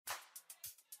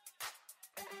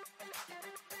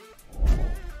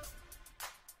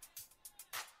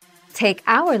Take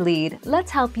our lead, let's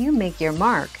help you make your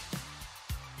mark.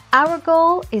 Our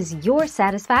goal is your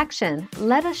satisfaction.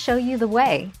 Let us show you the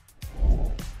way.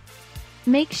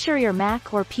 Make sure your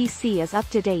Mac or PC is up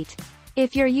to date.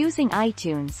 If you're using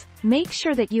iTunes, make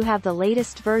sure that you have the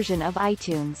latest version of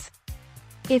iTunes.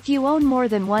 If you own more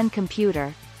than one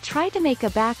computer, try to make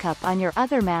a backup on your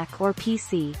other Mac or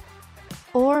PC.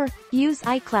 Or, use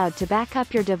iCloud to back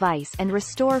up your device and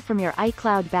restore from your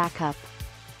iCloud backup.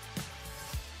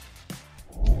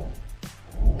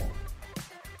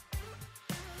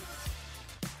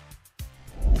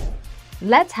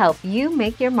 Let's help you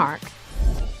make your mark.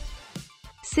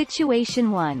 Situation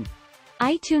 1.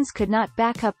 iTunes could not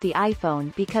back up the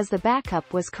iPhone because the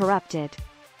backup was corrupted.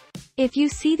 If you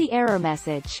see the error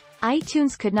message,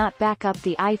 iTunes could not back up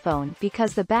the iPhone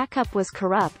because the backup was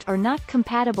corrupt or not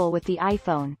compatible with the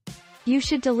iPhone, you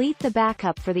should delete the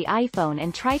backup for the iPhone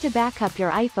and try to back up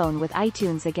your iPhone with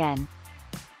iTunes again.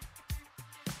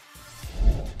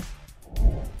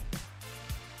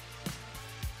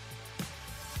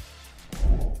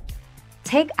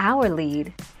 Take our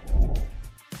lead.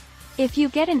 If you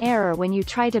get an error when you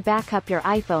try to back up your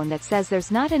iPhone that says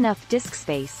there's not enough disk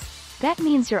space, that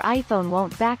means your iPhone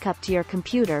won't back up to your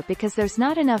computer because there's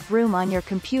not enough room on your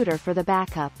computer for the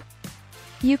backup.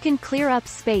 You can clear up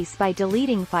space by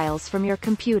deleting files from your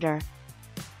computer.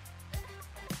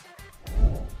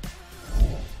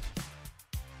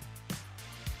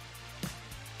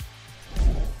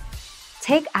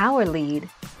 Take our lead.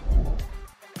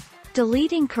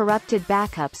 Deleting corrupted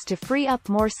backups to free up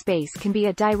more space can be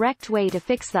a direct way to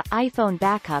fix the iPhone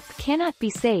backup cannot be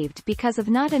saved because of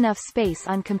not enough space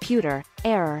on computer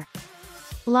error.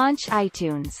 Launch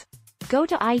iTunes. Go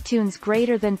to iTunes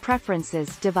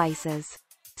Preferences Devices.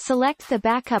 Select the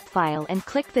backup file and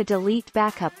click the Delete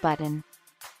Backup button.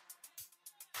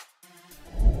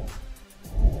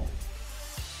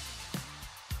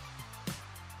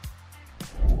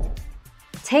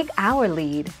 Take our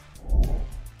lead.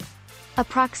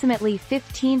 Approximately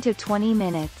 15 to 20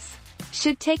 minutes.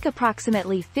 Should take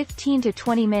approximately 15 to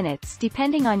 20 minutes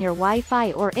depending on your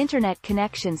Wi-Fi or internet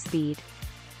connection speed.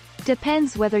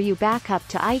 Depends whether you back up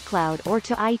to iCloud or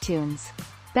to iTunes.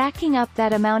 Backing up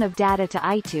that amount of data to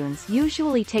iTunes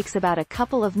usually takes about a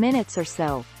couple of minutes or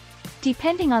so,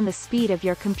 depending on the speed of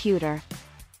your computer.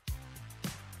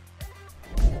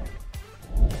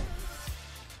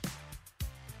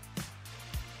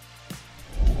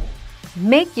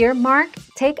 Make your mark,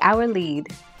 take our lead.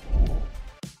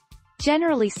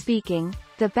 Generally speaking,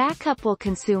 the backup will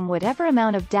consume whatever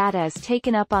amount of data is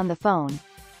taken up on the phone.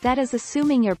 That is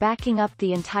assuming you're backing up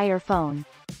the entire phone.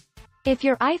 If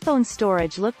your iPhone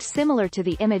storage looked similar to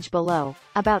the image below,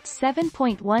 about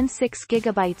 7.16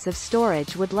 gigabytes of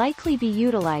storage would likely be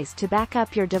utilized to back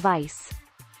up your device.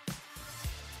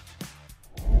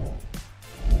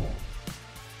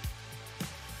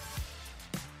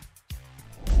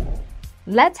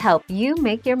 Let's help you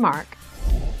make your mark.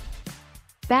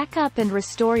 Back up and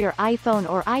restore your iPhone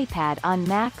or iPad on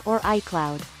Mac or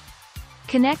iCloud.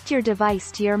 Connect your device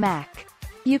to your Mac.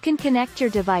 You can connect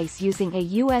your device using a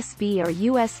USB or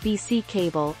USB-C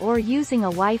cable or using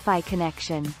a Wi-Fi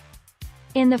connection.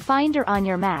 In the Finder on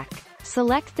your Mac,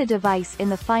 select the device in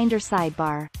the Finder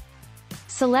sidebar.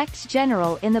 Select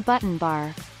General in the button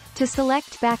bar. To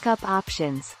select backup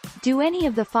options, do any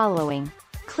of the following.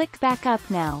 Click Backup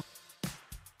now.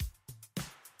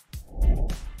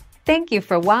 Thank you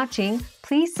for watching.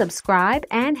 Please subscribe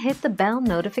and hit the bell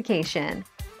notification.